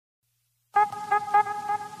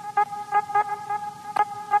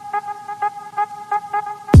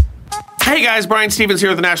Hey guys, Brian Stevens here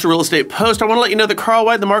with the National Real Estate Post. I want to let you know that Carl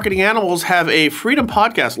White, the Marketing Animals, have a Freedom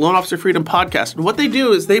Podcast, Loan Officer Freedom Podcast. And what they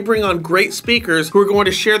do is they bring on great speakers who are going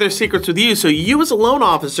to share their secrets with you so you as a loan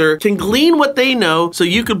officer can glean what they know so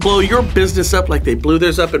you could blow your business up like they blew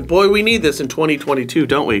theirs up. And boy, we need this in 2022,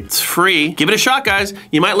 don't we? It's free. Give it a shot, guys.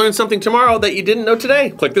 You might learn something tomorrow that you didn't know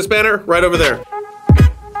today. Click this banner right over there.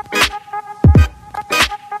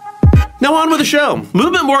 Now on with the show.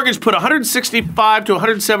 Movement Mortgage put 165 to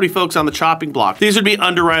 170 folks on the chopping block. These would be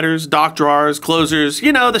underwriters, dock drawers, closers,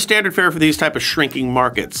 you know, the standard fare for these type of shrinking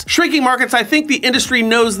markets. Shrinking markets, I think the industry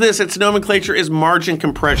knows this, its nomenclature is margin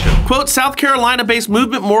compression. Quote, South Carolina-based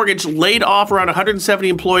Movement Mortgage laid off around 170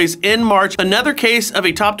 employees in March, another case of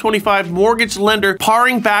a top 25 mortgage lender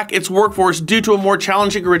paring back its workforce due to a more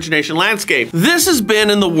challenging origination landscape. This has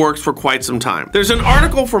been in the works for quite some time. There's an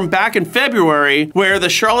article from back in February where the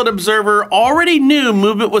Charlotte Observer already knew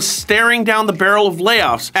Movement was staring down the barrel of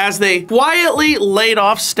layoffs as they quietly laid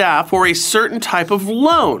off staff for a certain type of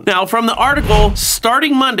loan. Now, from the article,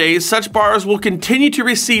 starting Monday, such borrowers will continue to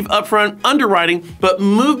receive upfront underwriting, but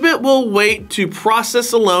Movement will wait to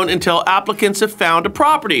process a loan until applicants have found a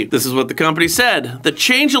property. This is what the company said. The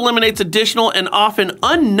change eliminates additional and often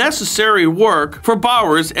unnecessary work for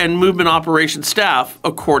borrowers and Movement operations staff,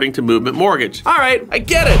 according to Movement Mortgage. All right, I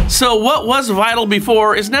get it. So what was vital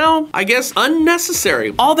before is now, I guess,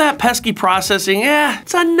 unnecessary. All that pesky processing,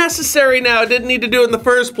 it's unnecessary now. Didn't need to do it in the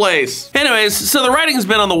first place. Anyways, so the writing's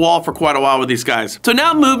been on the wall for quite a while with these guys. So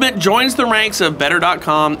now Movement joins the ranks of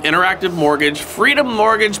Better.com, Interactive Mortgage, Freedom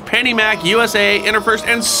Mortgage, PennyMac, USA, Interfirst,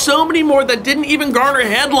 and so many more that didn't even garner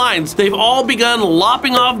headlines. They've all begun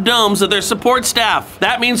lopping off domes of their support staff.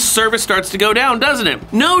 That means service starts to go down, doesn't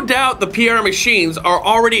it? No doubt the PR machines are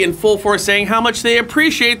already in full force saying how much they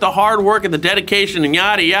appreciate the hard work and the dedication and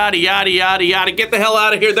yada, yada, yada, yada, yada. Get the hell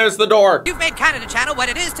out of here. There's the door. You've made Canada Channel what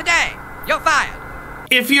it is today. You're fired.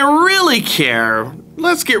 If you really care,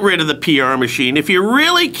 let's get rid of the PR machine. If you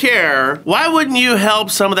really care, why wouldn't you help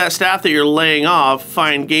some of that staff that you're laying off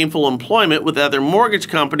find gainful employment with other mortgage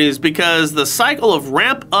companies? Because the cycle of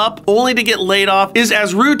ramp up only to get laid off is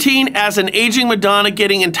as routine as an aging Madonna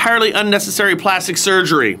getting entirely unnecessary plastic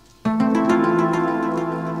surgery.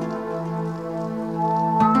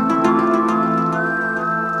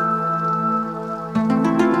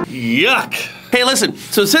 Yuck. Hey, listen,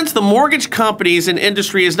 so since the mortgage companies and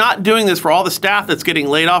industry is not doing this for all the staff that's getting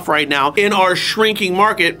laid off right now in our shrinking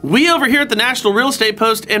market, we over here at the National Real Estate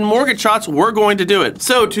Post and Mortgage Shots, we're going to do it.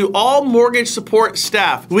 So to all mortgage support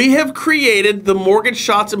staff, we have created the Mortgage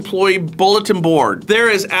Shots Employee Bulletin Board. There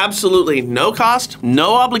is absolutely no cost,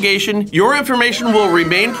 no obligation. Your information will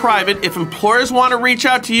remain private. If employers want to reach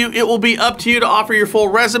out to you, it will be up to you to offer your full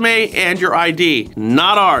resume and your ID,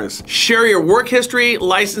 not ours. Share your work history,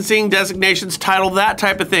 licensing, designations, title, that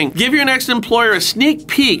type of thing. Give your next employer a sneak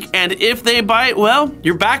peek, and if they bite, well,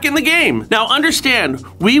 you're back in the game. Now understand,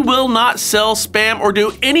 we will not sell, spam, or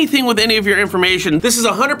do anything with any of your information. This is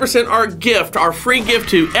 100% our gift, our free gift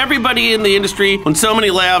to everybody in the industry when so many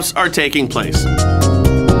layoffs are taking place.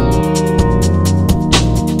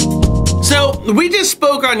 So we just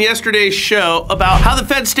spoke on yesterday's show about how the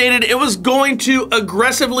Fed stated it was going to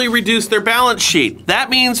aggressively reduce their balance sheet. That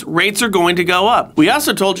means rates are going to go up. We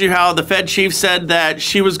also told you how the Fed chief said that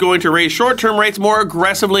she was going to raise short-term rates more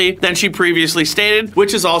aggressively than she previously stated,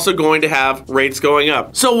 which is also going to have rates going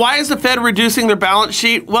up. So why is the Fed reducing their balance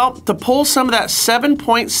sheet? Well, to pull some of that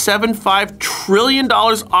 $7.75 trillion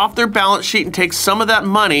off their balance sheet and take some of that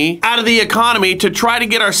money out of the economy to try to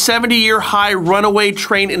get our 70-year high runaway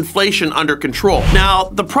train inflation under control. Now,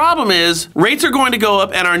 the problem is rates are going to go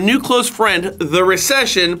up and our new close friend, the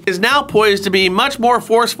recession, is now poised to be much more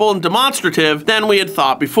forceful and demonstrative than we had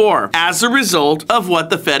thought before as a result of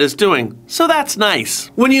what the Fed is doing. So that's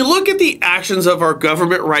nice. When you look at the actions of our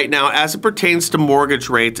government right now as it pertains to mortgage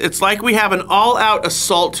rates, it's like we have an all-out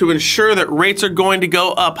assault to ensure that rates are going to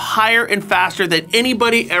go up higher and faster than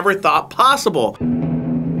anybody ever thought possible.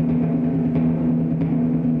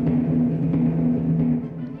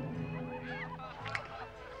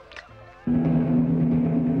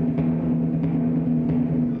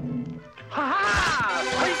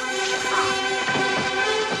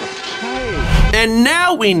 And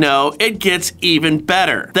now we know it gets even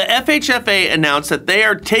better. The FHFA announced that they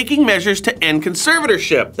are taking measures to end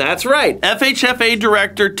conservatorship. That's right. FHFA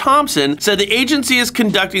Director Thompson said the agency is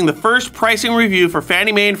conducting the first pricing review for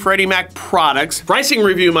Fannie Mae and Freddie Mac products, pricing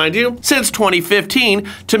review, mind you, since 2015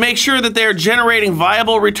 to make sure that they are generating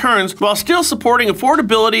viable returns while still supporting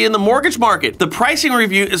affordability in the mortgage market. The pricing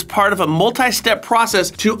review is part of a multi-step process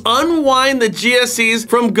to unwind the GSEs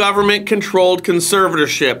from government-controlled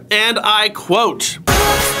conservatorship. And I quote,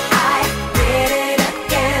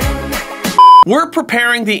 We're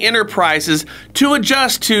preparing the enterprises to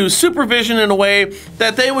adjust to supervision in a way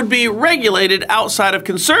that they would be regulated outside of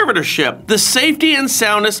conservatorship. The safety and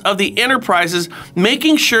soundness of the enterprises,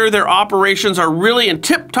 making sure their operations are really in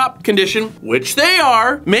tip-top condition, which they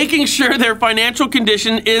are, making sure their financial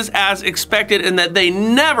condition is as expected and that they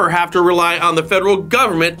never have to rely on the federal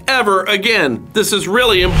government ever again. This is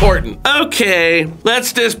really important. Okay,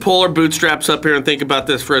 let's just pull our bootstraps up here and think about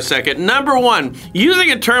this for a second. Number one,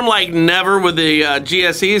 using a term like never with the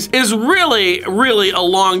GSEs is really a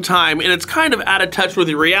long time, and it's kind of out of touch with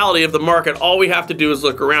the reality of the market. All we have to do is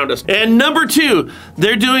look around us. And number two,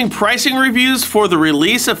 they're doing pricing reviews for the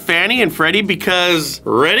release of Fannie and Freddie because,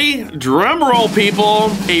 ready? Drum roll, people.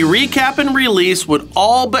 A recap and release would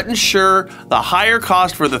all but ensure the higher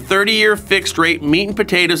cost for the 30-year fixed rate meat and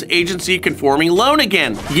potatoes agency conforming loan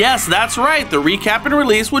again. Yes, that's right. The recap and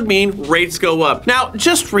release would mean rates go up. Now,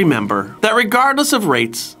 just remember that regardless of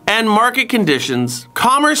rates and market conditions,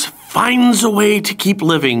 commerce finds a way to keep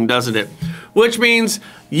living, doesn't it? Which means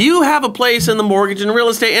you have a place in the mortgage and real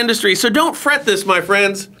estate industry, so don't fret this, my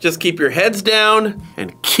friends. Just keep your heads down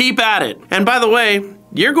and keep at it. And by the way,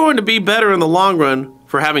 you're going to be better in the long run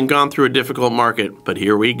for having gone through a difficult market, but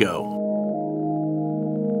here we go.